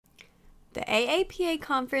The AAPA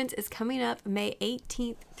conference is coming up May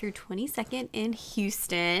 18th through 22nd in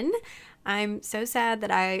Houston. I'm so sad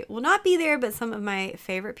that I will not be there, but some of my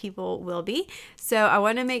favorite people will be. So I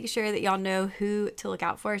want to make sure that y'all know who to look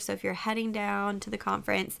out for. So if you're heading down to the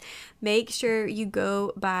conference, make sure you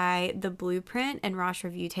go by the Blueprint and Rosh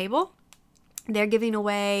Review table. They're giving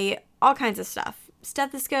away all kinds of stuff.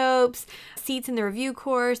 Stethoscopes, seats in the review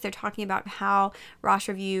course. They're talking about how Rosh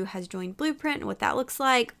Review has joined Blueprint and what that looks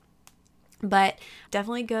like. But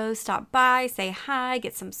definitely go stop by, say hi,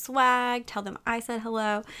 get some swag, tell them I said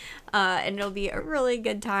hello, and it'll be a really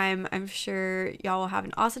good time. I'm sure y'all will have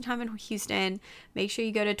an awesome time in Houston. Make sure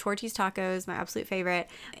you go to Torchy's Tacos, my absolute favorite,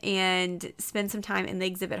 and spend some time in the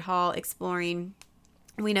exhibit hall exploring.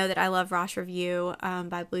 We know that I love Rosh Review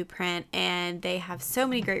by Blueprint, and they have so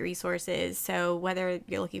many great resources. So whether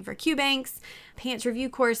you're looking for QBanks, pants review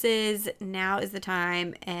courses, now is the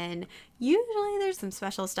time. And usually there's some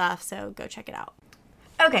special stuff, so go check it out.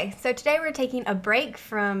 Okay, so today we're taking a break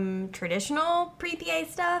from traditional pre-PA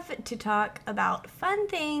stuff to talk about fun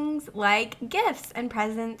things like gifts and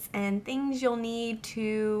presents and things you'll need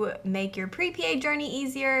to make your pre-PA journey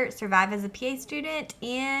easier, survive as a PA student,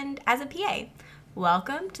 and as a PA.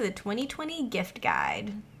 Welcome to the 2020 Gift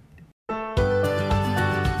Guide.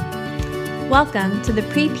 Welcome to the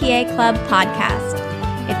Pre-PA Club podcast.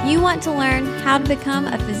 If you want to learn how to become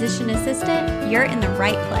a physician assistant, you're in the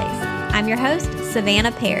right place. I'm your host,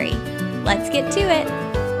 Savannah Perry. Let's get to it.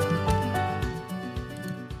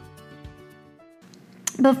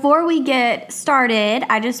 Before we get started,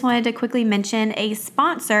 I just wanted to quickly mention a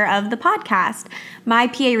sponsor of the podcast, My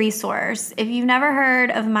PA Resource. If you've never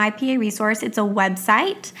heard of My PA Resource, it's a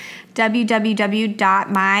website,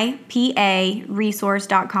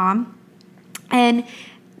 www.myparesource.com. And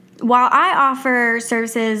while I offer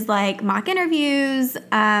services like mock interviews,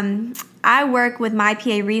 I work with My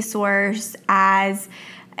PA Resource as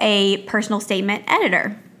a personal statement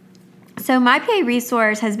editor. So My PA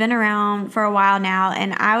Resource has been around for a while now,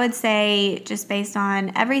 and I would say just based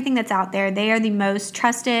on everything that's out there, they are the most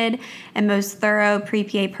trusted and most thorough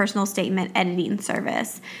pre-PA personal statement editing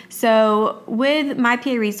service. So with My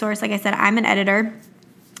PA Resource, like I said, I'm an editor.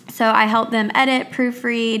 So I help them edit,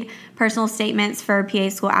 proofread personal statements for PA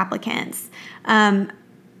school applicants.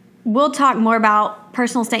 We'll talk more about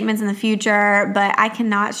personal statements in the future, but I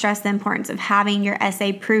cannot stress the importance of having your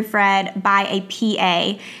essay proofread by a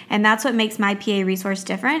PA. And that's what makes My PA Resource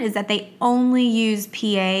different, is that they only use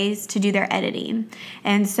PAs to do their editing.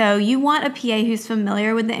 And so you want a PA who's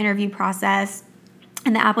familiar with the interview process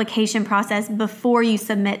and the application process before you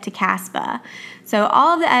submit to CASPA. So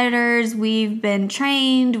all of the editors, we've been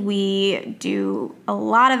trained, we do a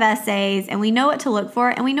lot of essays, and we know what to look for,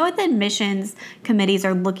 and we know what the admissions committees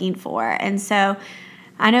are looking for. And so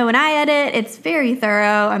I know when I edit, it's very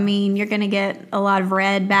thorough. I mean, you're going to get a lot of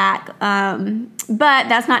red back, but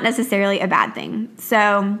that's not necessarily a bad thing.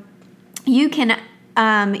 So you can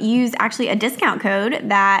use actually a discount code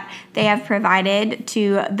that they have provided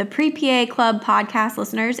to the Pre-PA Club podcast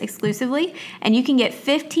listeners exclusively, and you can get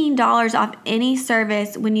 $15 off any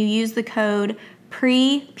service when you use the code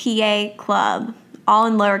Pre-PA Club, all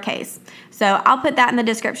in lowercase. So I'll put that in the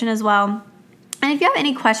description as well. And if you have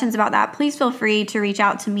any questions about that, please feel free to reach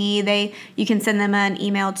out to me. You can send them an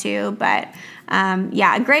email too. But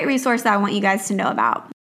a great resource that I want you guys to know about.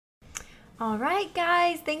 All right,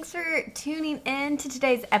 guys, thanks for tuning in to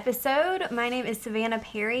today's episode. My name is Savannah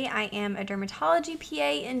Perry. I am a dermatology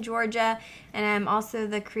PA in Georgia, and I'm also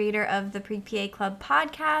the creator of the Pre-PA Club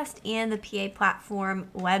podcast and the PA Platform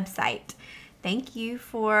website. Thank you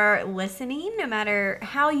for listening, no matter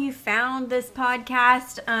how you found this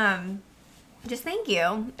podcast. Just thank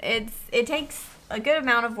you. It takes a good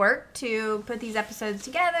amount of work to put these episodes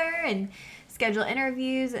together and schedule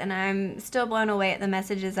interviews, and I'm still blown away at the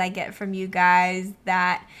messages I get from you guys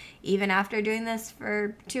that even after doing this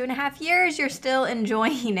for 2.5 years, you're still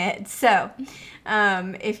enjoying it. So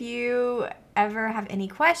if you ever have any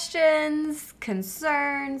questions,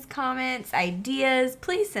 concerns, comments, ideas,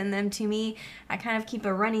 please send them to me. I kind of keep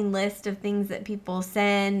a running list of things that people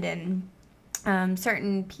send and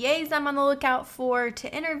certain PAs I'm on the lookout for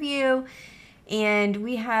to interview. And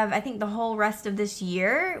we have, I think, the whole rest of this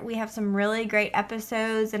year, we have some really great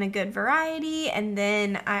episodes and a good variety. And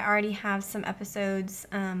then I already have some episodes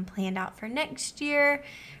planned out for next year,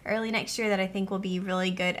 early next year, that I think will be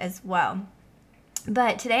really good as well.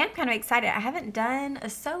 But today I'm kind of excited. I haven't done a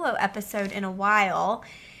solo episode in a while.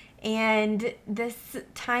 And this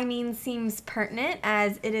timing seems pertinent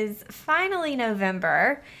as it is finally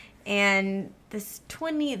November. And this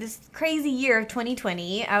crazy year of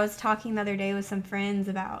 2020, I was talking the other day with some friends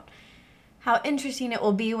about how interesting it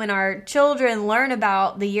will be when our children learn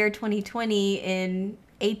about the year 2020 in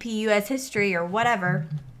AP US history or whatever.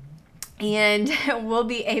 And we'll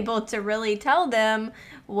be able to really tell them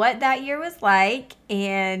what that year was like.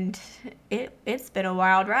 And it's been a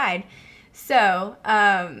wild ride. So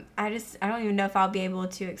I don't even know if I'll be able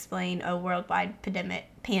to explain a worldwide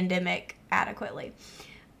pandemic adequately.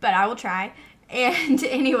 But I will try. And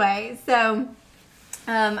anyway, so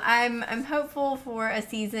I'm hopeful for a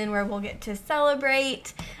season where we'll get to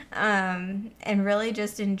celebrate and really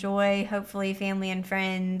just enjoy, hopefully, family and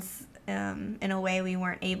friends in a way we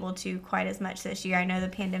weren't able to quite as much this year. I know the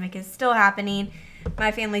pandemic is still happening.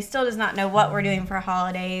 My family still does not know what we're doing for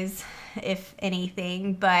holidays, if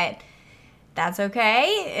anything, but that's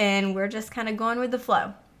okay. And we're just kind of going with the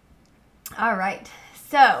flow. All right.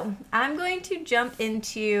 So I'm going to jump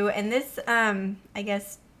into, and this, I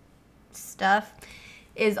guess, stuff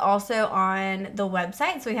is also on the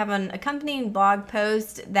website. So we have an accompanying blog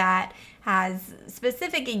post that has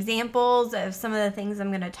specific examples of some of the things I'm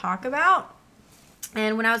going to talk about.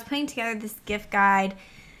 And when I was putting together this gift guide,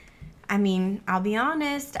 I mean, I'll be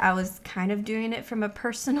honest, I was kind of doing it from a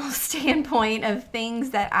personal standpoint of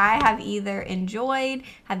things that I have either enjoyed,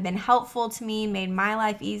 have been helpful to me, made my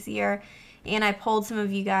life easier. And I polled some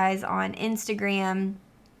of you guys on Instagram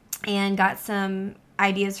and got some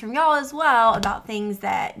ideas from y'all as well about things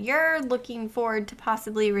that you're looking forward to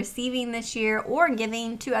possibly receiving this year or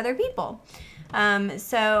giving to other people.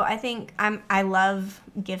 So I think I love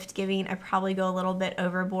gift giving. I probably go a little bit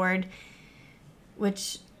overboard,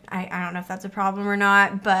 which I don't know if that's a problem or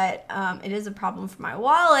not, but it is a problem for my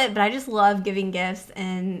wallet. But I just love giving gifts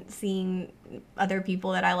and seeing other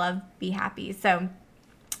people that I love be happy. So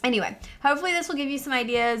anyway, hopefully this will give you some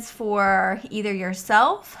ideas for either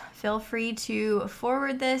yourself. Feel free to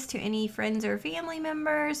forward this to any friends or family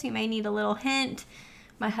members who may need a little hint.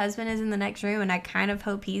 My husband is in the next room, and I kind of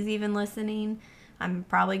hope he's even listening. I'm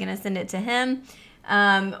probably going to send it to him.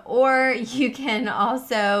 Or you can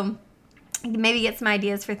also maybe get some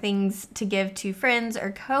ideas for things to give to friends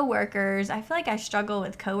or coworkers. I feel like I struggle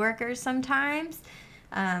with coworkers sometimes.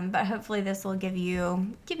 But hopefully this will give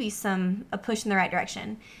you a push in the right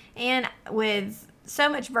direction. And with so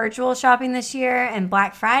much virtual shopping this year and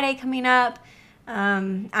Black Friday coming up,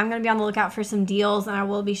 I'm going to be on the lookout for some deals, and I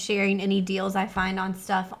will be sharing any deals I find on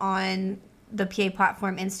stuff on the PA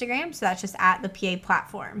Platform Instagram. So that's just at the PA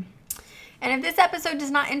Platform. And if this episode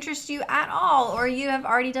does not interest you at all, or you have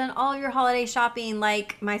already done all your holiday shopping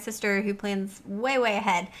like my sister who plans way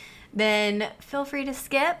ahead, then feel free to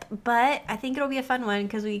skip. But I think it'll be a fun one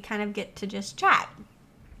because we kind of get to just chat.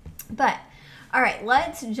 But all right,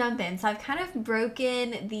 let's jump in. So I've kind of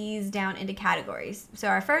broken these down into categories. So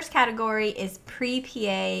our first category is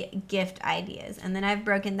pre-PA gift ideas. And then I've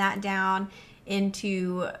broken that down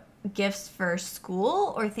into gifts for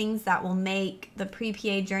school or things that will make the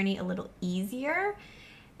pre-PA journey a little easier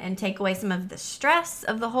and take away some of the stress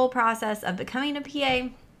of the whole process of becoming a PA.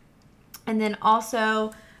 And then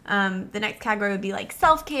also the next category would be like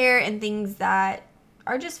self-care and things that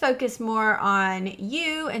are just focused more on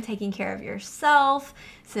you and taking care of yourself,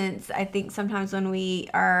 since I think sometimes when we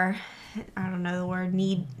are, I don't know the word,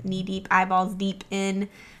 knee deep, eyeballs deep in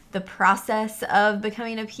the process of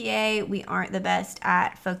becoming a PA, we aren't the best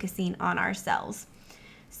at focusing on ourselves.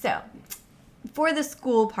 So for the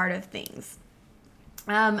school part of things,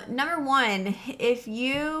 number one, if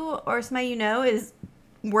you or somebody you know is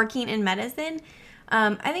working in medicine,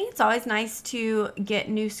 I think it's always nice to get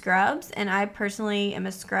new scrubs, and I personally am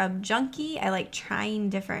a scrub junkie. I like trying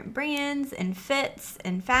different brands and fits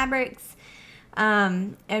and fabrics,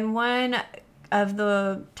 and one of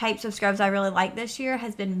the types of scrubs I really like this year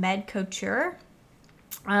has been Med Couture,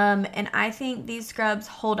 and I think these scrubs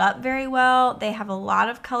hold up very well. They have a lot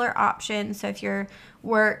of color options, so if your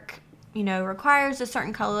work, requires a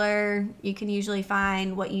certain color, you can usually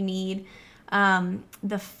find what you need.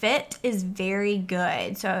 The fit is very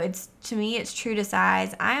good. So to me, it's true to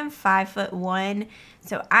size. I am 5'1",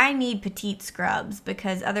 so I need petite scrubs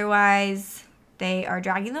because otherwise they are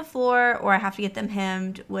dragging the floor or I have to get them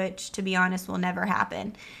hemmed, which to be honest will never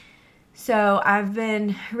happen. So I've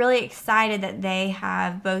been really excited that they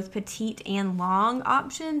have both petite and long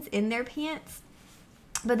options in their pants.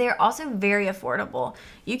 But they're also very affordable.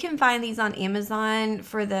 You can find these on Amazon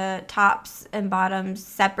for the tops and bottoms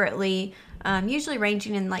separately, usually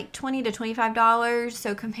ranging in like $20 to $25.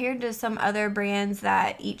 So compared to some other brands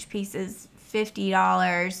that each piece is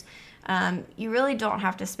 $50, you really don't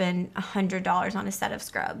have to spend $100 on a set of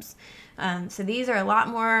scrubs. So these are a lot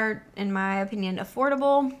more, in my opinion,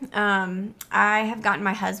 affordable. I have gotten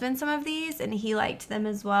my husband some of these, and he liked them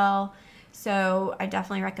as well. So I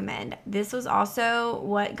definitely recommend. This was also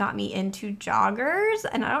what got me into joggers.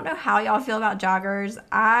 And I don't know how y'all feel about joggers.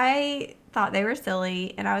 I thought they were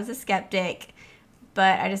silly and I was a skeptic.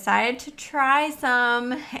 But I decided to try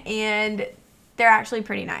some, and they're actually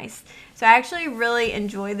pretty nice. So I actually really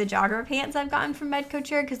enjoy the jogger pants I've gotten from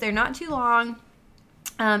Medcoach because they're not too long,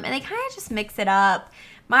 and they kind of just mix it up.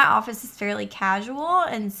 My office is fairly casual,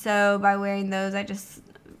 and so by wearing those, I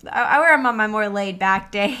wear them on my more laid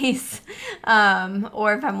back days,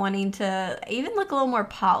 or if I'm wanting to even look a little more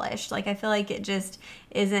polished. Like I feel like it just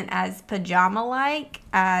isn't as pajama-like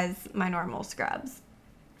as my normal scrubs.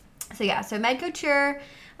 So yeah, so Medcoach,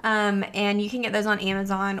 and you can get those on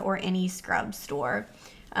Amazon or any scrub store.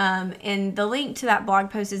 And the link to that blog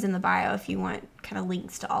post is in the bio if you want kind of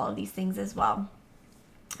links to all of these things as well.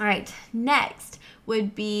 All right, next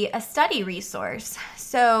would be a study resource.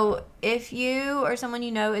 So if you or someone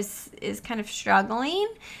you know is kind of struggling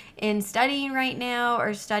in studying right now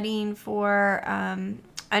or studying for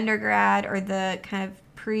undergrad or the kind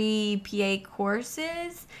of pre-PA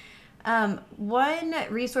courses, one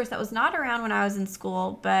resource that was not around when I was in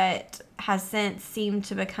school, but has since seemed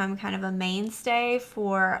to become kind of a mainstay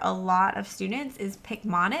for a lot of students is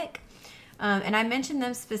Picmonic. And I mentioned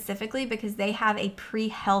them specifically because they have a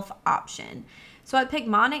pre-health option. So what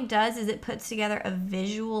Picmonic does is it puts together a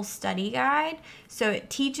visual study guide. So it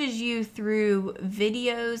teaches you through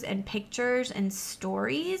videos and pictures and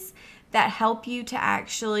stories that help you to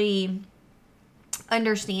actually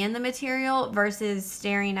understand the material versus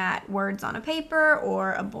staring at words on a paper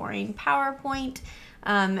or a boring PowerPoint.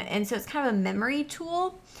 And so it's kind of a memory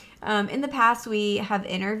tool. In the past, we have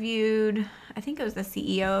interviewed, I think it was the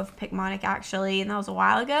CEO of Picmonic actually, and that was a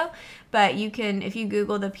while ago. But you can, if you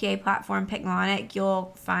Google the PA platform Picmonic,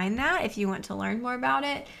 you'll find that if you want to learn more about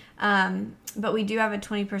it. But we do have a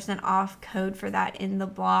 20% off code for that in the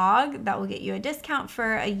blog that will get you a discount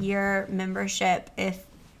for a year membership if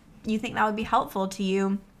you think that would be helpful to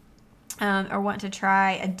you, or want to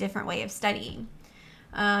try a different way of studying.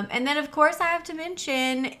 And then, of course, I have to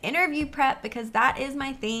mention interview prep because that is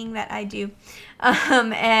my thing that I do.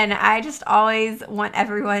 And I just always want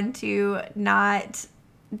everyone to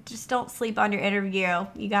don't sleep on your interview.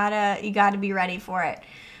 You gotta be ready for it.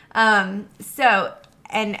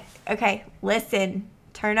 Okay, listen,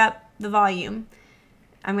 turn up the volume.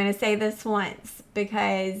 I'm going to say this once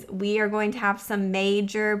because we are going to have some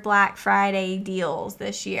major Black Friday deals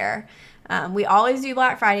this year. We always do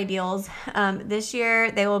Black Friday deals. This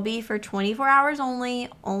year, they will be for 24 hours only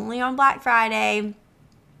on Black Friday.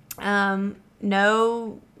 Make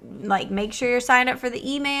sure you're signed up for the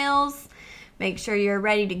emails. Make sure you're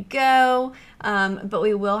ready to go. But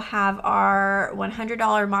we will have our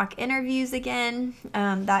 $100 mock interviews again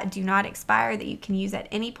that do not expire, that you can use at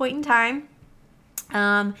any point in time.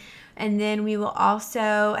 And then we will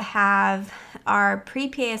also have our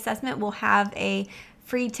pre-PA assessment. We'll have a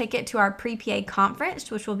free ticket to our pre-PA conference,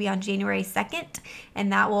 which will be on January 2nd,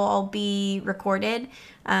 and that will all be recorded.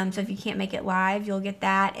 So if you can't make it live, you'll get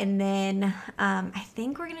that. And then I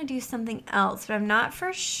think we're going to do something else, but I'm not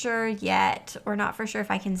for sure yet, or not for sure if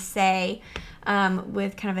I can say,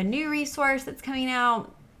 with kind of a new resource that's coming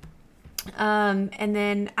out. And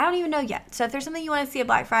then I don't even know yet. So if there's something you want to see a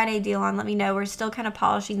Black Friday deal on, let me know. We're still kind of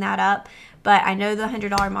polishing that up, but I know the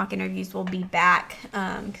 $100 mock interviews will be back,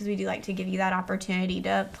 because we do like to give you that opportunity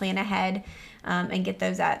to plan ahead, and get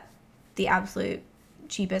those at the absolute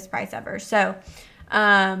cheapest price ever. So,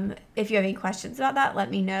 if you have any questions about that,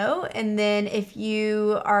 let me know. And then if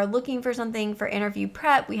you are looking for something for interview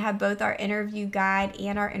prep, we have both our interview guide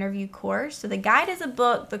and our interview course. So the guide is a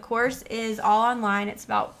book. The course is all online. It's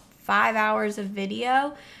about 5 hours of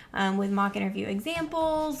video, with mock interview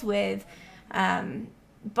examples, with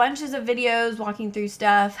bunches of videos walking through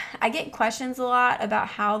stuff. I get questions a lot about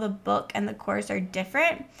how the book and the course are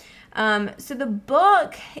different. So the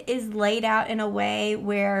book is laid out in a way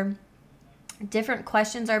where different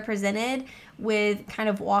questions are presented, with kind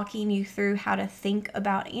of walking you through how to think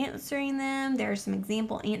about answering them. There are some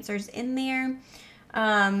example answers in there.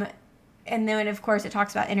 And then, of course, it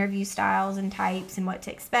talks about interview styles and types and what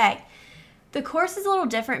to expect. The course is a little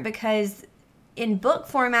different because in book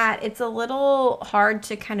format, it's a little hard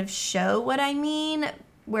to kind of show what I mean,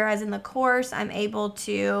 whereas in the course, I'm able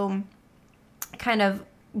to kind of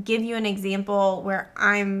give you an example where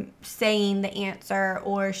I'm saying the answer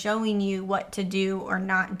or showing you what to do or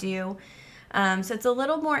not do. So it's a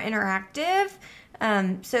little more interactive.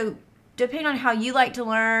 So depending on how you like to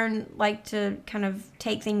learn, like to kind of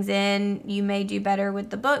take things in, you may do better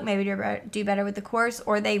with the book, maybe do better with the course,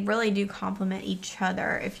 or they really do complement each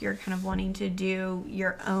other if you're kind of wanting to do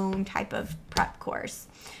your own type of prep course.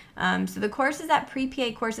 So the course is at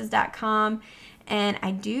prepacourses.com. And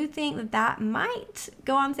I do think that might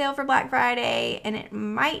go on sale for Black Friday, and it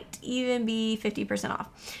might even be 50% off.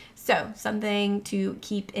 So something to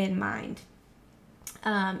keep in mind.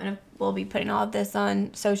 And we'll be putting all of this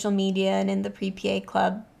on social media and in the Pre-PA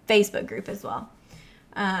Club Facebook group as well.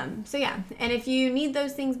 So yeah, and if you need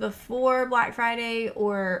those things before Black Friday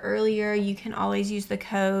or earlier, you can always use the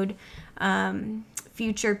code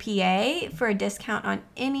Future PA for a discount on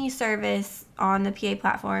any service on the PA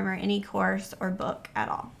platform or any course or book at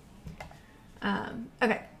all.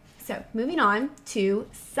 Okay, so moving on to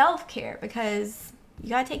self-care, because you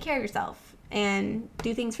gotta take care of yourself and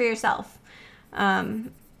do things for yourself.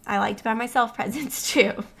 I like to buy myself presents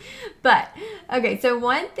too. But okay, so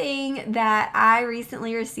one thing that I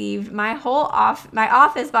recently received, my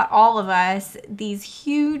office bought all of us these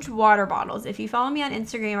huge water bottles. If you follow me on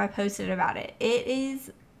Instagram, I posted about it. It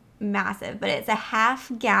is massive, but it's a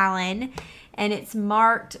half gallon and it's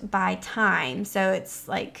marked by time. So it's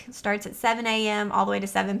like starts at 7 a.m. all the way to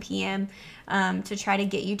 7 p.m. To try to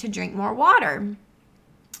get you to drink more water.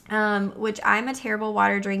 Which I'm a terrible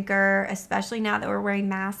water drinker, especially now that we're wearing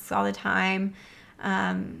masks all the time.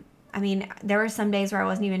 I mean, there were some days where I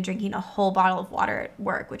wasn't even drinking a whole bottle of water at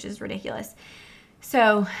work, which is ridiculous.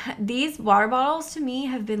 So these water bottles to me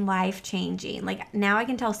have been life-changing. Like, now I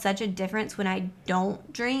can tell such a difference when I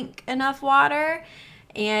don't drink enough water,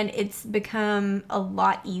 and it's become a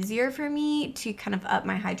lot easier for me to kind of up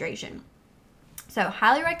my hydration. So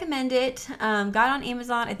highly recommend it. Got on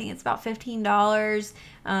Amazon. I think it's about $15.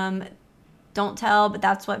 Don't tell, but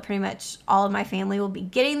that's what pretty much all of my family will be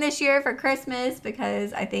getting this year for Christmas,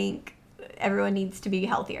 because I think everyone needs to be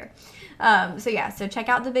healthier. So check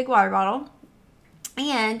out the big water bottle.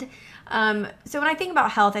 And so when I think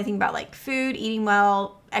about health, I think about like food, eating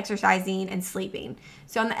well, exercising, and sleeping.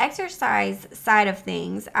 So on the exercise side of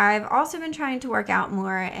things, I've also been trying to work out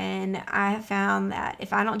more, and I have found that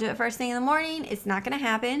if I don't do it first thing in the morning, it's not going to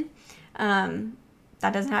happen.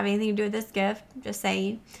 That doesn't have anything to do with this gift, just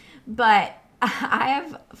saying. But I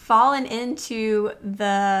have fallen into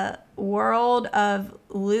the world of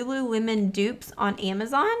Lululemon dupes on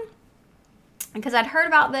Amazon, because I'd heard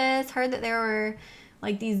about this, heard that there were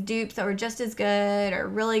like these dupes that were just as good or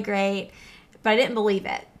really great, but I didn't believe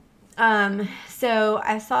it. So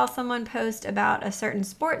I saw someone post about a certain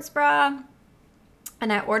sports bra,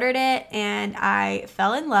 and I ordered it, and I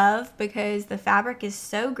fell in love because the fabric is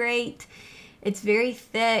so great. It's very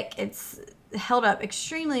thick. It's held up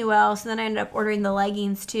extremely well. So then I ended up ordering the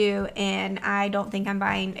leggings too, and I don't think I'm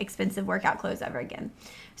buying expensive workout clothes ever again.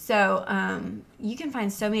 So you can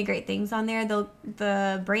find so many great things on there.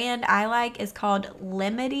 The brand I like is called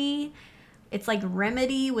Lemedy. It's like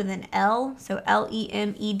remedy with an L, so Lemedy.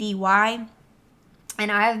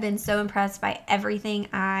 And I have been so impressed by everything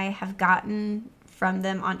I have gotten from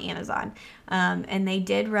them on Amazon. And they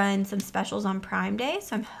did run some specials on Prime Day,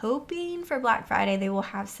 so I'm hoping for Black Friday they will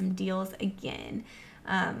have some deals again,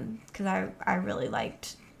 because I really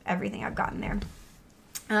liked everything I've gotten there.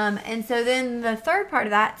 And so then the third part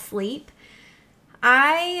of that, sleep.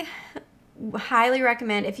 I highly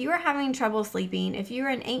recommend, if you are having trouble sleeping, if you're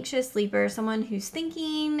an anxious sleeper, someone who's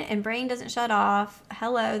thinking and brain doesn't shut off,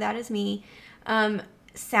 hello, that is me.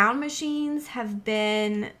 Sound machines have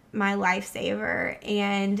been my lifesaver,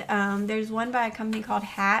 and there's one by a company called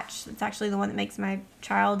Hatch. It's actually the one that makes my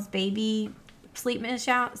child's baby sleep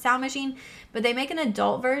sound machine, but they make an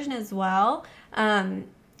adult version as well, and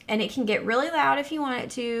it can get really loud if you want it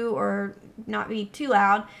to, or not be too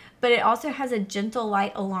loud. But it also has a gentle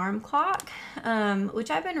light alarm clock,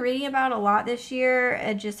 which I've been reading about a lot this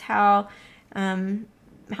year, just how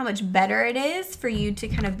much better it is for you to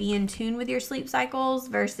kind of be in tune with your sleep cycles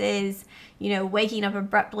versus, waking up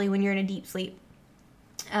abruptly when you're in a deep sleep.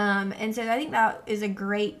 And so I think that is a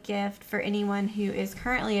great gift for anyone who is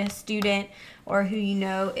currently a student or who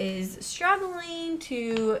is struggling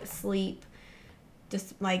to sleep,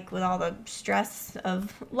 just like with all the stress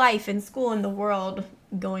of life and school and the world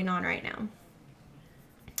going on right now.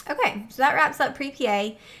 Okay, so that wraps up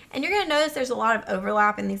pre-PA, and you're going to notice there's a lot of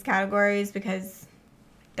overlap in these categories because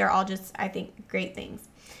they're all just, I think, great things.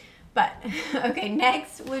 But, okay,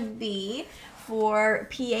 next would be for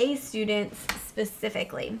PA students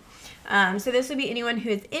specifically. So this would be anyone who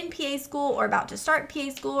is in PA school or about to start PA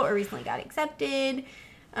school or recently got accepted.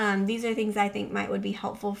 These are things I think would be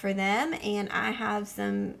helpful for them, and I have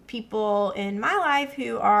some people in my life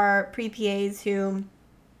who are pre-PAs who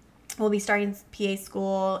will be starting PA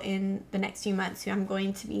school in the next few months, who I'm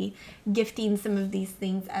going to be gifting some of these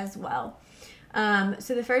things as well.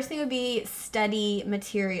 So the first thing would be study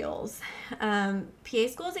materials. PA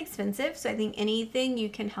school is expensive, so I think anything you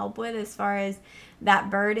can help with as far as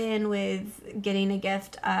that burden with getting a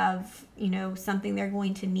gift of, something they're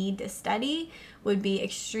going to need to study would be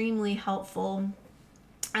extremely helpful.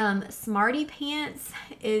 Smarty Pants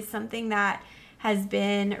is something that has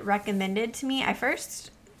been recommended to me.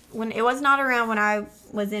 When it was not around when I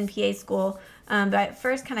was in PA school, but it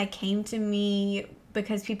first kind of came to me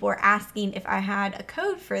because people were asking if I had a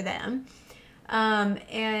code for them.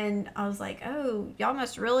 And I was like, oh, y'all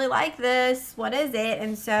must really like this. What is it?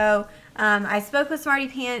 And so I spoke with Smarty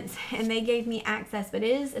Pants and they gave me access, but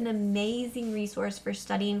it is an amazing resource for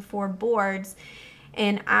studying for boards.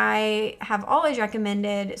 And I have always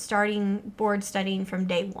recommended starting board studying from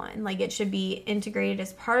day one. Like, it should be integrated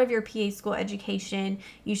as part of your PA school education.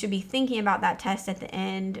 You should be thinking about that test at the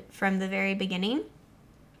end from the very beginning.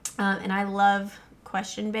 And I love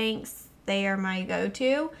question banks. They are my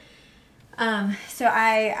go-to. So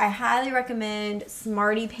I highly recommend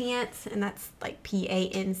Smarty Pants, and that's like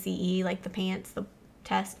PANCE, like the pants, the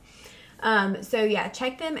test. So yeah,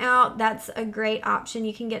 check them out. That's a great option.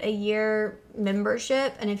 You can get a year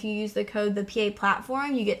membership, and if you use the code the PA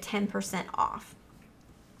platform, you get 10% off.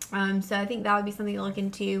 So I think that would be something to look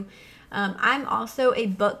into. I'm also a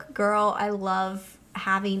book girl. I love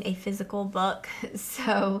having a physical book.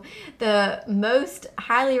 So the most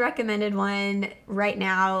highly recommended one right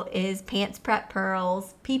now is Pants Prep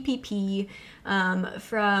Pearls, PPP,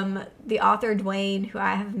 from the author Dwayne, who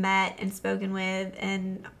I have met and spoken with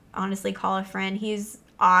and honestly call a friend. He's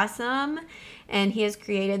awesome, and he has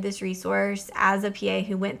created this resource as a PA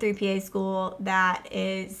who went through PA school that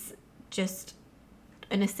is just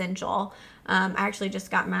an essential. I actually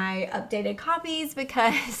just got my updated copies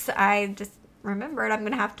because I just remembered I'm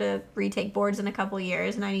going to have to retake boards in a couple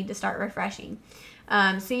years and I need to start refreshing.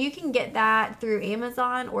 So you can get that through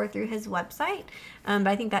Amazon or through his website. But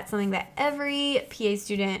I think that's something that every PA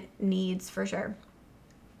student needs for sure.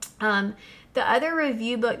 The other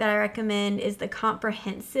review book that I recommend is the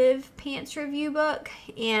Comprehensive Pants Review book.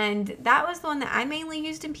 And that was the one that I mainly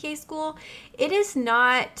used in PA school. It is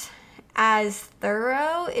not as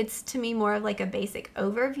thorough. It's to me more of like a basic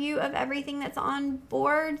overview of everything that's on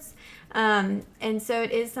boards. And so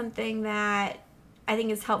it is something that I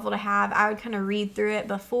think is helpful to have. I would kind of read through it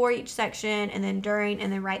before each section and then during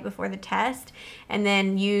and then right before the test, and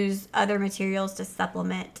then use other materials to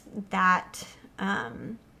supplement that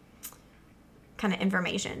kind of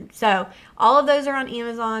information. So all of those are on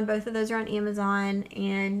Amazon. Both of those are on Amazon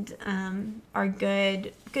and are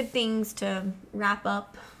good things to wrap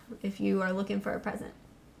up if you are looking for a present.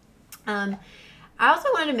 I also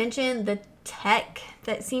wanted to mention the tech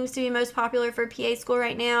that seems to be most popular for PA school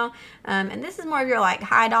right now. And this is more of your like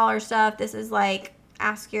high dollar stuff. This is like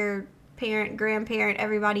ask your parent, grandparent,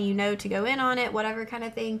 everybody you know to go in on it, whatever kind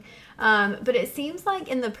of thing. But it seems like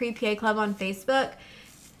in the Pre-PA Club on Facebook,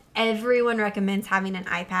 everyone recommends having an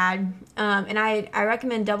iPad. And I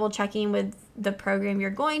recommend double checking with the program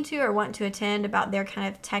you're going to or want to attend about their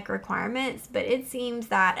kind of tech requirements. But it seems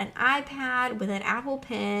that an iPad with an Apple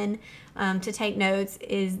Pen to take notes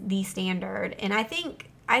is the standard. And I think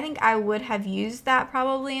I would have used that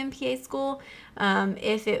probably in PA school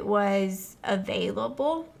if it was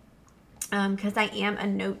available. Because I am a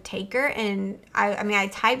note taker, and I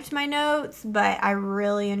typed my notes, but I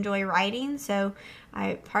really enjoy writing, so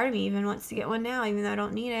part of me even wants to get one now, even though I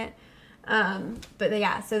don't need it. But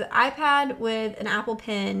yeah, so the iPad with an Apple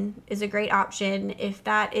Pen is a great option if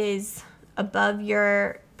that is above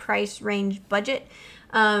your price range budget.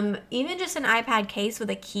 Even just an iPad case with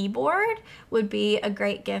a keyboard would be a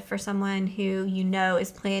great gift for someone who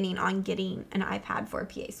is planning on getting an iPad for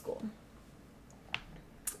PA school.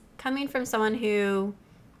 Coming from someone who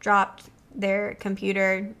dropped their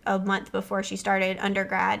computer a month before she started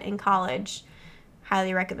undergrad in college,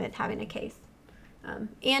 highly recommend having a case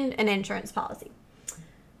and an insurance policy.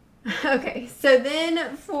 Okay, so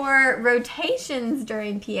then for rotations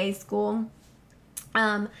during PA school,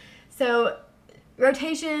 so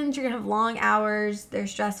rotations, you're going to have long hours. They're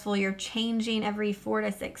stressful. You're changing every 4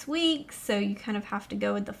 to 6 weeks, so you kind of have to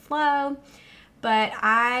go with the flow. But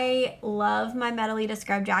I love my Medelita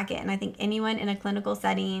scrub jacket, and I think anyone in a clinical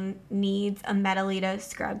setting needs a Medelita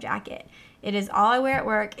scrub jacket. It is all I wear at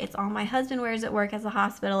work. It's all my husband wears at work as a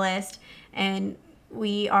hospitalist, and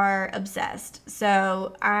we are obsessed.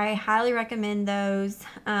 So I highly recommend those.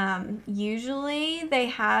 Usually they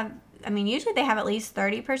have at least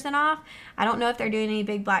 30% off. I don't know if they're doing any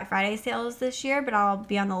big Black Friday sales this year, but I'll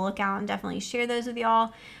be on the lookout and definitely share those with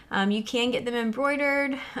y'all. You can get them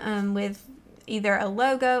embroidered with either a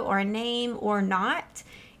logo or a name or not.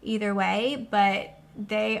 either way, but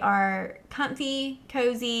they are comfy,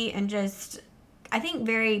 cozy, and just, I think,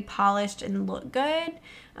 very polished and look good,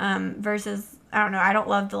 versus, I don't know, I don't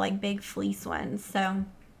love the like big fleece ones. So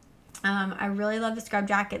I really love the scrub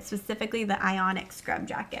jacket, specifically the Ionic scrub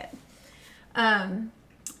jacket.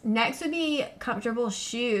 Next would be comfortable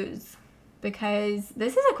shoes, because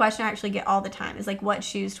this is a question I actually get all the time, is like what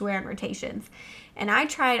shoes to wear on rotations. And I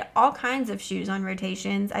tried all kinds of shoes on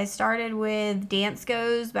rotations. I started with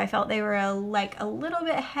Danskos, but I felt they were a little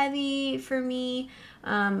bit heavy for me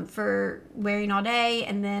for wearing all day.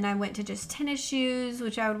 And then I went to just tennis shoes,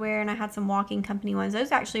 which I would wear, and I had some Walking Company ones.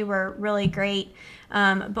 Those actually were really great.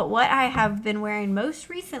 But what I have been wearing most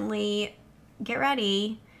recently, get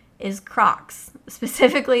ready, is Crocs.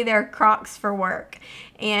 Specifically, they're Crocs for work.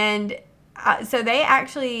 And so they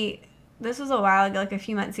actually, this was a while ago, like a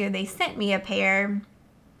few months ago, they sent me a pair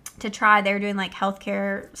to try. They were doing like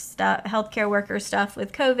healthcare worker stuff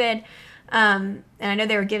with COVID. And I know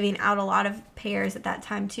they were giving out a lot of pairs at that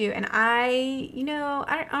time too. And I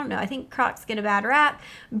don't know. I think Crocs get a bad rap,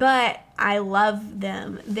 but I love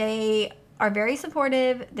them. They are very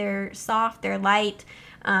supportive. They're soft. They're light.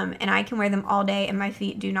 And I can wear them all day and my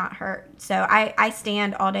feet do not hurt. So I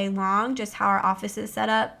stand all day long, just how our office is set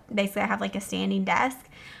up. Basically, I have like a standing desk.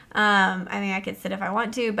 I could sit if I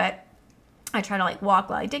want to, but I try to like walk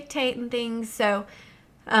while I dictate and things. So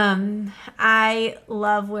I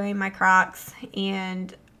love wearing my Crocs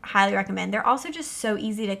and highly recommend. They're also just so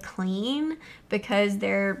easy to clean because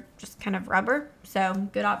they're just kind of rubber. So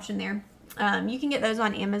good option there. You can get those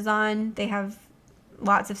on Amazon. They have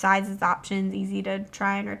lots of sizes, options, easy to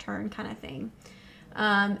try and return kind of thing.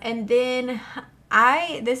 And then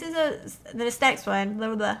this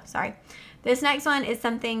next one is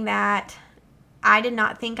something that I did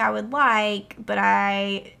not think I would like, but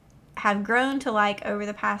I have grown to like over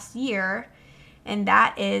the past year, and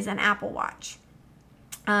that is an Apple Watch.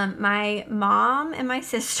 My mom and my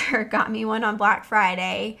sister got me one on Black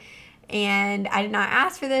Friday, and I did not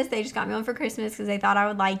ask for this. They just got me one for Christmas because they thought I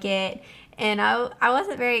would like it. And I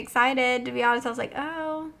wasn't very excited, to be honest. I was like,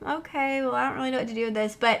 oh, okay, well, I don't really know what to do with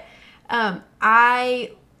this. But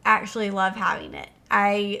I actually love having it.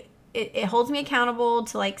 It holds me accountable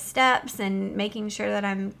to like steps and making sure that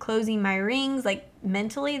I'm closing my rings, like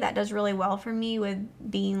mentally. That does really well for me with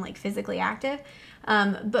being like physically active.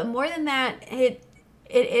 But more than that, it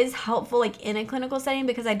is helpful like in a clinical setting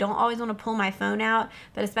because I don't always want to pull my phone out.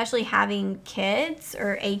 But especially having kids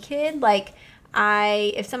or a kid, like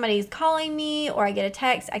if somebody's calling me or I get a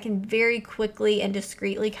text, I can very quickly and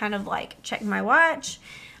discreetly kind of like check my watch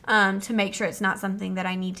to make sure it's not something that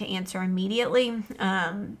I need to answer immediately.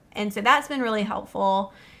 And so that's been really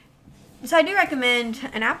helpful. So I do recommend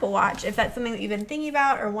an Apple Watch if that's something that you've been thinking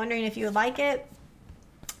about or wondering if you would like it.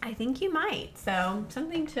 I think you might. So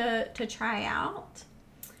something to try out.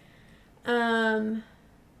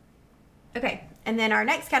 Okay. And then our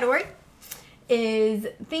next category is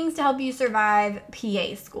things to help you survive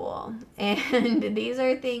PA school. And these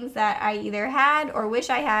are things that I either had or wish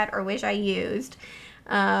I had or wish I used.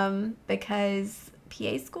 Because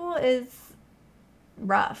PA school is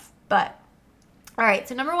rough. But all right,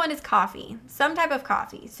 so number one is coffee, some type of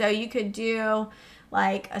coffee. So you could do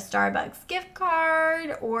like a Starbucks gift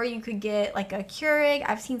card, or you could get like a Keurig.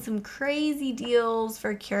 I've seen some crazy deals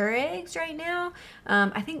for Keurigs right now.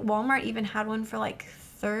 I think Walmart even had one for like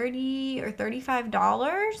 $30 or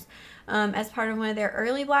 $35 as part of one of their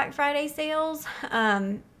early Black Friday sales.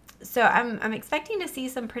 So I'm expecting to see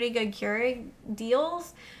some pretty good Keurig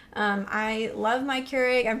deals. I love my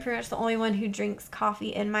Keurig. I'm pretty much the only one who drinks coffee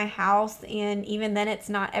in my house, and even then it's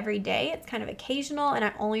not every day. It's kind of occasional, and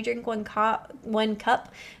I only drink one cup,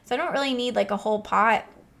 so I don't really need like a whole pot.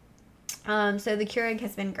 So the Keurig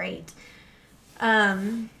has been great.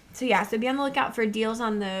 So be on the lookout for deals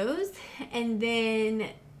on those. And then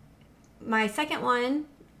my second one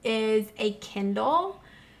is a Kindle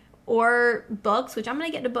or books, which I'm going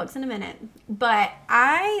to get to books in a minute. But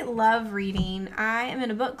I love reading. I am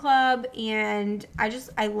in a book club, and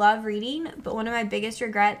I love reading. But one of my biggest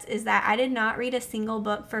regrets is that I did not read a single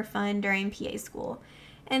book for fun during PA school.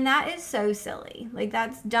 And that is so silly. Like,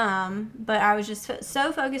 that's dumb. But I was just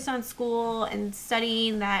so focused on school and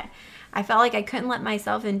studying that I felt like I couldn't let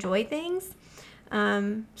myself enjoy things. So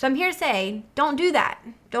I'm here to say, don't do that.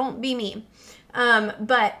 Don't be me.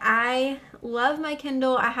 But I love my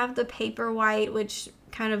Kindle. I have the Paperwhite, which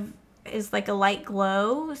kind of is like a light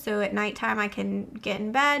glow. So at nighttime I can get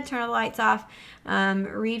in bed, turn the lights off,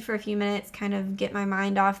 read for a few minutes, kind of get my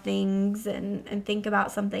mind off things and think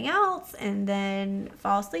about something else, and then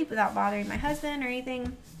fall asleep without bothering my husband or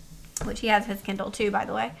anything, which he has his Kindle too, by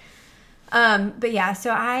the way. But yeah,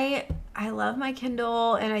 so I love my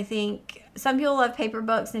Kindle, and I think some people love paper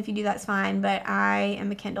books, and if you do, that's fine, but I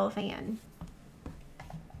am a Kindle fan.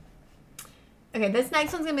 Okay, this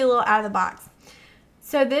next one's going to be a little out of the box.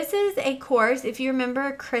 So this is a course, if you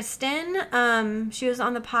remember Kristen, she was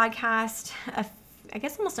on the podcast, I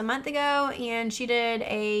guess almost a month ago, and she did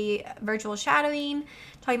a virtual shadowing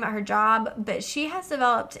talking about her job, but she has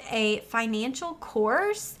developed a financial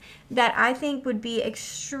course that I think would be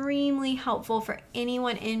extremely helpful for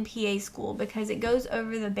anyone in PA school, because it goes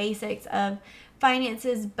over the basics of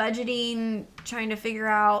finances, budgeting, trying to figure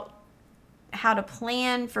out how to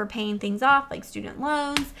plan for paying things off, like student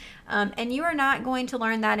loans. And you are not going to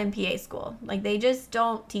learn that in PA school. Like, they just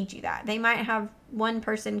don't teach you that. They might have one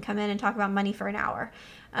person come in and talk about money for an hour.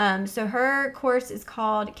 So her course is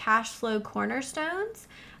called Cash Flow Cornerstones.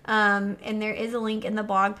 And there is a link in the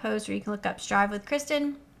blog post where you can look up Strive with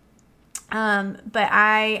Kristen. But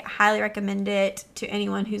I highly recommend it to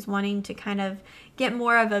anyone who's wanting to kind of get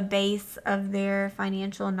more of a base of their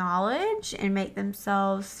financial knowledge and make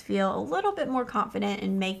themselves feel a little bit more confident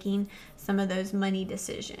in making some of those money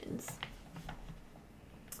decisions.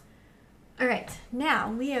 All right,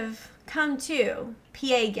 now we have come to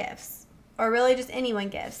PA gifts, or really just anyone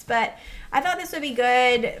gifts. But I thought this would be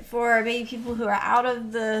good for maybe people who are out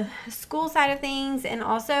of the school side of things. And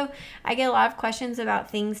also, I get a lot of questions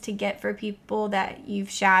about things to get for people that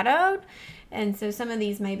you've shadowed. And so some of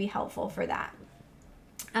these may be helpful for that.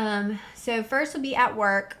 So first will be at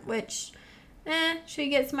work, which, should you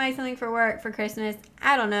get somebody something for work for Christmas?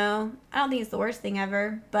 I don't know. I don't think it's the worst thing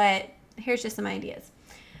ever, but here's just some ideas.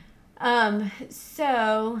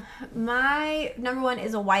 So my number one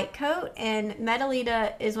is a white coat, and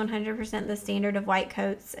Medelita is 100% the standard of white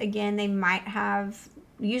coats. Again,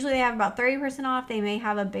 usually they have about 30% off. They may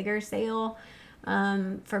have a bigger sale,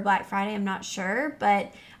 for Black Friday. I'm not sure,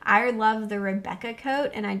 but I love the Rebecca coat,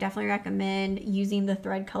 and I definitely recommend using the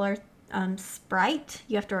thread color, Sprite.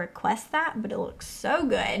 You have to request that, but it looks so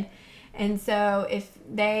good. And so if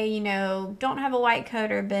they, don't have a white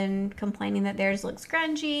coat or been complaining that theirs looks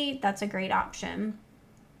grungy, that's a great option.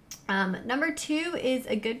 Number two is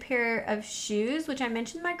a good pair of shoes, which I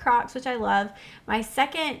mentioned my Crocs, which I love. My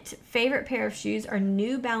second favorite pair of shoes are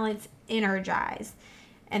New Balance Energize.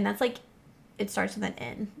 And that's like, it starts with an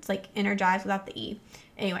N. It's like Energize without the E.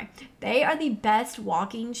 Anyway, they are the best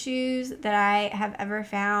walking shoes that I have ever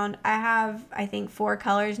found. I have, I think, 4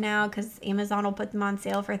 colors now because Amazon will put them on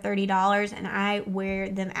sale for $30, and I wear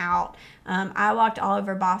them out. I walked all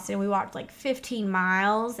over Boston. We walked like 15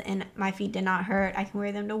 miles, and my feet did not hurt. I can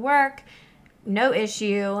wear them to work, no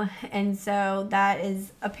issue. And so that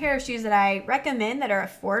is a pair of shoes that I recommend that are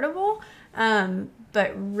affordable,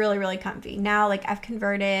 but really, really comfy. Now, like, I've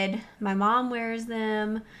converted. My mom wears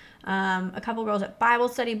them. A couple girls at Bible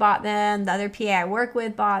study bought them. The other PA I work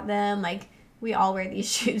with bought them. Like, we all wear these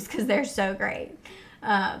shoes because they're so great.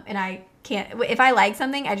 And I can't, if I like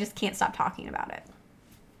something, I just can't stop talking about it.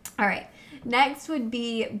 All right. Next would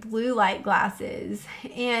be blue light glasses.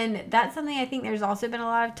 And that's something I think there's also been a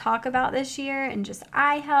lot of talk about this year, and just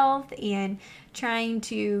eye health and trying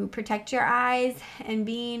to protect your eyes. And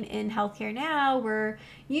being in healthcare now, we're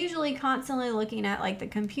usually constantly looking at like the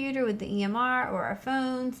computer with the EMR or our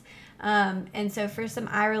phones. And so for some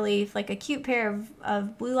eye relief, like a cute pair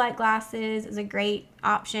of blue light glasses is a great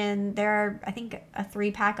option. There are, I think, a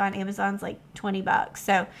 3-pack on Amazon's like $20.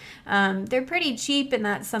 So they're pretty cheap, and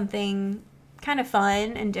that's something kind of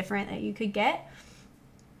fun and different that you could get.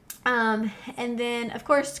 And then, of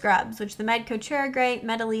course, scrubs, which the Med Couture are great.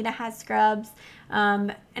 Medelita has scrubs.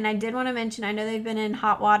 And I did want to mention, I know they've been in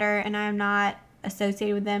hot water, and I am not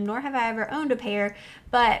associated with them, nor have I ever owned a pair,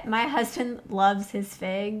 but my husband loves his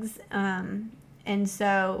figs. And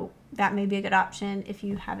so that may be a good option if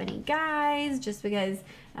you have any guys, just because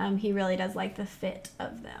he really does like the fit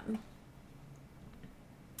of them.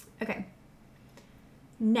 Okay.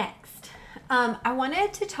 Next. I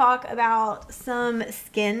wanted to talk about some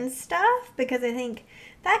skin stuff, because I think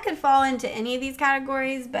that could fall into any of these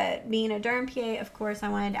categories, but being a derm PA, of course, I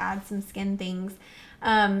wanted to add some skin things,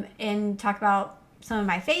 and talk about some of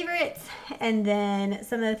my favorites, and then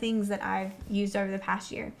some of the things that I've used over the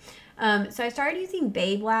past year. So I started using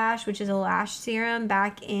Babe Lash, which is a lash serum,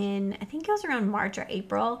 back in, I think it was around March or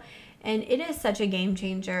April, and it is such a game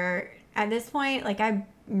changer. At this point, like, I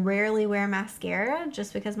rarely wear mascara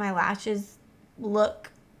just because my lashes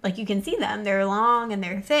look like, you can see them. They're long and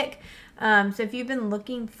they're thick. So if you've been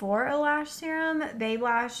looking for a lash serum, Babe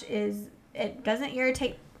Lash it doesn't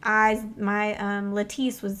irritate eyes. My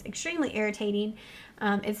Latisse was extremely irritating.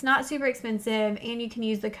 It's not super expensive, and you can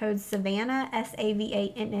use the code Savannah,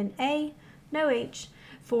 SAVANNA, no H,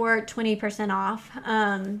 for 20% off.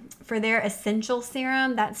 For their essential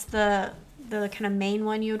serum, that's the kind of main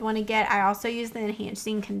one you would want to get. I also use the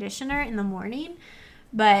enhancing conditioner in the morning.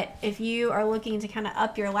 But if you are looking to kind of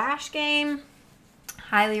up your lash game,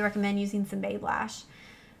 highly recommend using some Babe Lash.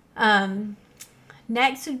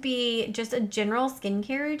 Next would be just a general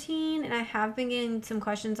skincare routine, and I have been getting some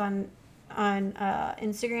questions on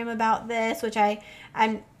Instagram about this, which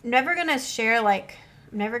I'm never gonna share. I'm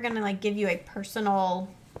never gonna give you a personal,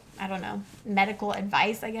 I don't know, medical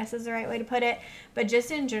advice, I guess is the right way to put it. But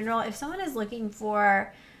just in general, if someone is looking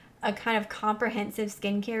for a kind of comprehensive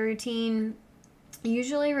skincare routine,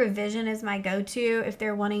 usually Revision is my go-to if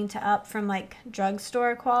they're wanting to up from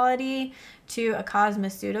drugstore quality to a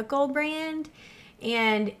cosmeceutical brand.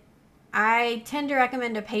 And I tend to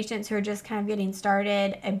recommend to patients who are just kind of getting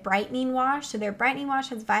started a brightening wash. So their brightening wash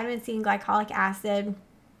has vitamin C and glycolic acid.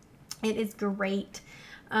 It is great.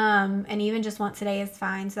 And even just once a day is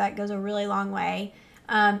fine. So that goes a really long way.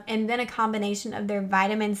 And then a combination of their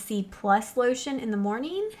vitamin C plus lotion in the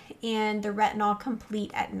morning and the retinol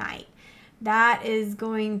complete at night. That is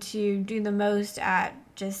going to do the most at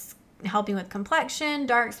just helping with complexion,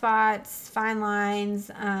 dark spots, fine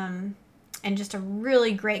lines, and just a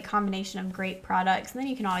really great combination of great products. And then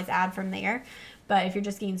you can always add from there. But if you're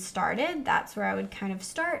just getting started, that's where I would kind of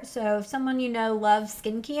start. So if someone loves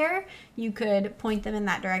skincare, you could point them in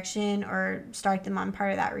that direction or start them on part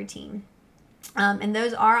of that routine. And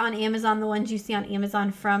those are on Amazon. The ones you see on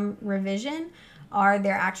Amazon from Revision are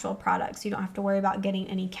their actual products. You don't have to worry about getting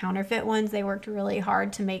any counterfeit ones. They worked really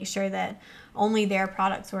hard to make sure that only their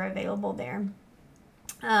products were available there.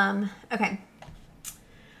 Okay.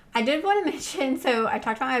 I did want to mention, so I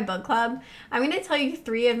talked about my book club. I'm going to tell you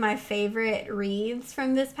 3 of my favorite reads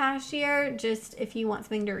from this past year, just if you want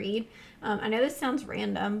something to read. I know this sounds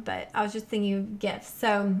random, but I was just thinking of gifts.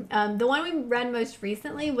 So the one we read most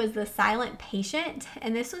recently was The Silent Patient,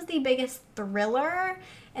 and this was the biggest thriller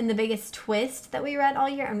and the biggest twist that we read all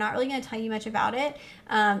year. I'm not really going to tell you much about it.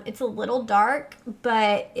 It's a little dark,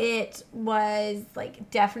 but it was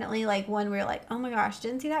definitely one where you're oh my gosh,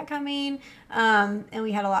 didn't see that coming. And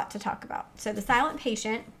we had a lot to talk about. So The Silent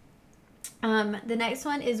Patient. The next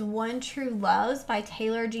one is One True Loves by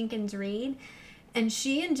Taylor Jenkins Reid. And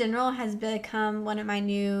she, in general, has become one of my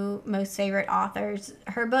new most favorite authors.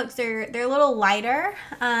 Her books they're a little lighter,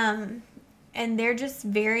 and they're just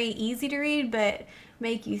very easy to read, but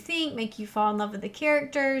make you think, make you fall in love with the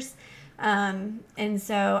characters. And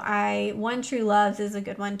so One True Loves is a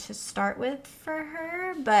good one to start with for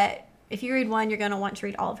her. But if you read one, you're going to want to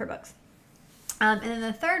read all of her books. And then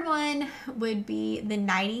the third one would be The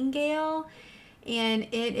Nightingale, and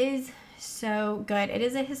it is so good. It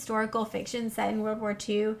is a historical fiction set in World War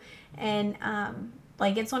II, and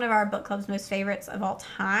it's one of our book club's most favorites of all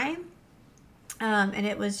time. And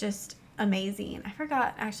it was just amazing. I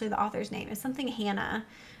forgot actually the author's name. It's something Hannah,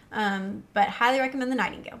 but highly recommend The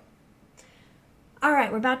Nightingale. All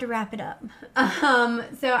right, we're about to wrap it up.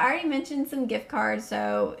 So I already mentioned some gift cards,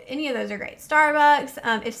 so any of those are great.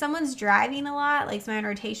 Starbucks. If someone's driving a lot, like some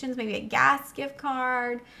rotations, maybe a gas gift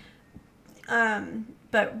card.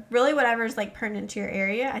 But really whatever's pertinent to your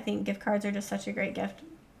area. I think gift cards are just such a great gift.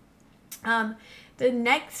 The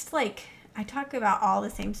next, I talk about all the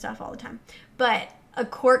same stuff all the time, but a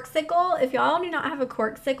Corkcicle. If y'all do not have a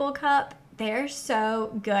Corkcicle cup, they're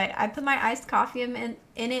so good. I put my iced coffee in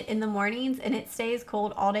it in the mornings, and it stays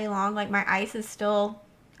cold all day long. My ice is still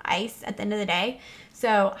ice at the end of the day.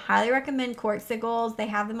 So highly recommend Corkcicles. They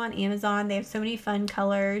have them on Amazon. They have so many fun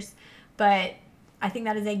colors, but I think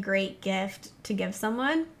that is a great gift to give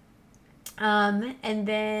someone. And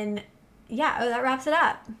then, that wraps it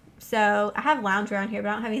up. So I have loungewear on here, but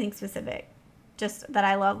I don't have anything specific. Just that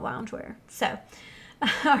I love loungewear. So,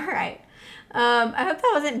 all right. I hope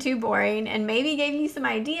that wasn't too boring and maybe gave you some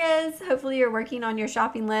ideas. Hopefully you're working on your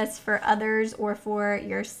shopping list for others or for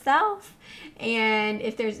yourself. And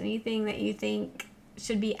if there's anything that you think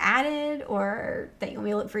should be added or that you want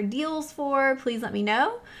me to look for deals for, please let me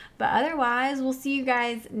know. But otherwise, we'll see you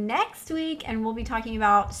guys next week, and we'll be talking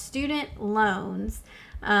about student loans.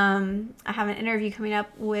 I have an interview coming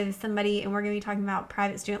up with somebody, and we're going to be talking about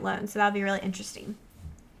private student loans, so that'll be really interesting.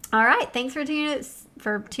 All right, thanks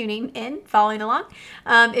for tuning in, following along.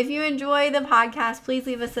 If you enjoy the podcast, please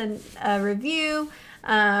leave us a review.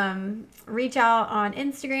 Reach out on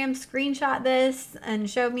Instagram, screenshot this, and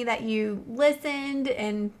show me that you listened,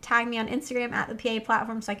 and tag me on Instagram at the PA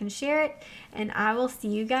Platform so I can share it. And I will see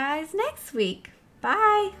you guys next week.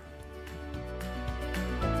 Bye.